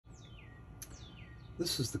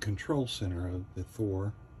This is the control center of the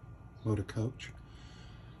Thor motor coach.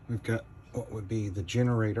 We've got what would be the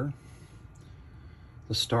generator,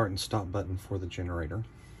 the start and stop button for the generator.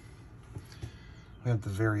 We have the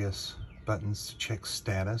various buttons to check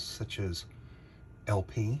status, such as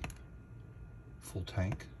LP, full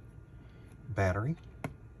tank, battery,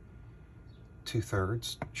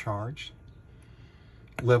 2/3 charged,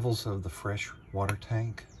 levels of the fresh water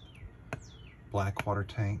tank, black water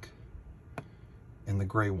tank, and the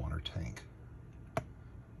gray water tank.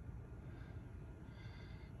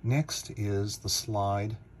 Next is the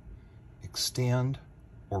slide, extend,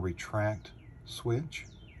 or retract switch.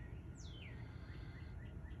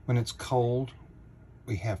 When it's cold,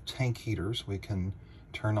 we have tank heaters. We can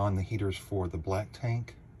turn on the heaters for the black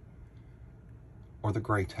tank or the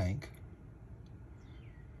gray tank.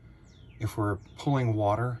 If we're pulling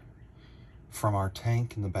water from our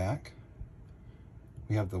tank in the back,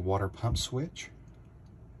 we have the water pump switch.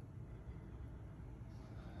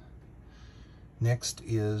 Next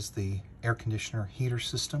is the air conditioner heater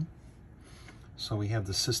system. So we have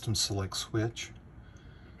the system select switch.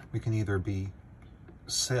 We can either be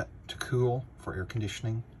set to cool for air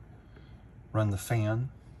conditioning, run the fan,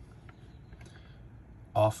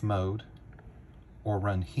 off mode, or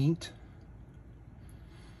run heat.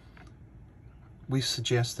 We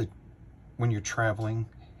suggest that when you're traveling,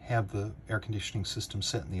 have the air conditioning system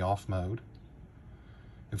set in the off mode.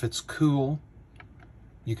 If it's cool,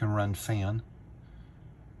 you can run fan.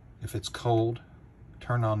 If it's cold,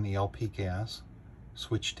 turn on the LP gas,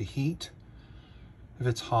 switch to heat. If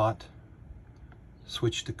it's hot,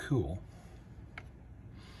 switch to cool.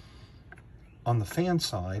 On the fan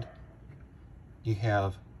side, you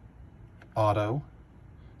have auto.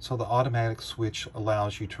 So the automatic switch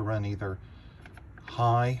allows you to run either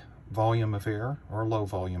high volume of air or low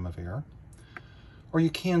volume of air. Or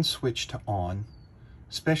you can switch to on,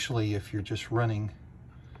 especially if you're just running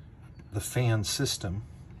the fan system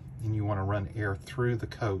and you want to run air through the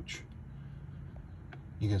coach.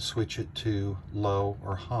 You can switch it to low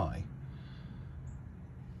or high.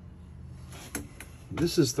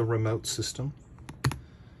 This is the remote system.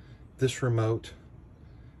 This remote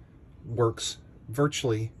works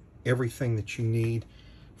virtually everything that you need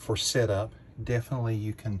for setup. Definitely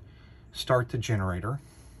you can start the generator.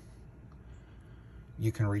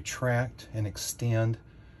 You can retract and extend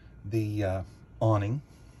the awning.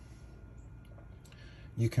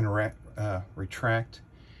 You can retract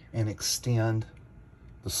and extend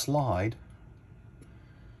the slide,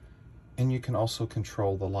 and you can also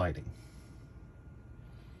control the lighting.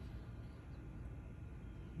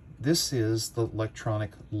 This is the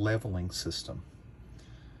electronic leveling system.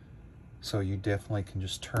 So you definitely can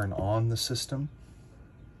just turn on the system.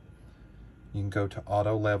 You can go to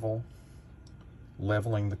auto level,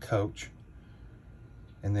 leveling the coach,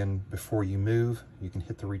 and then before you move, you can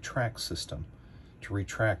hit the retract system to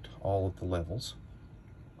retract all of the levels.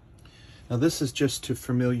 Now this is just to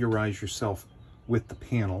familiarize yourself with the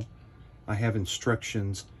panel. I have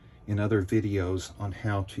instructions in other videos on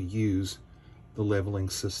how to use the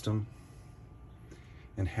leveling system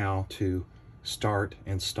and how to start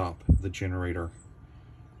and stop the generator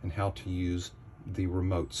and how to use the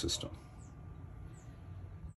remote system.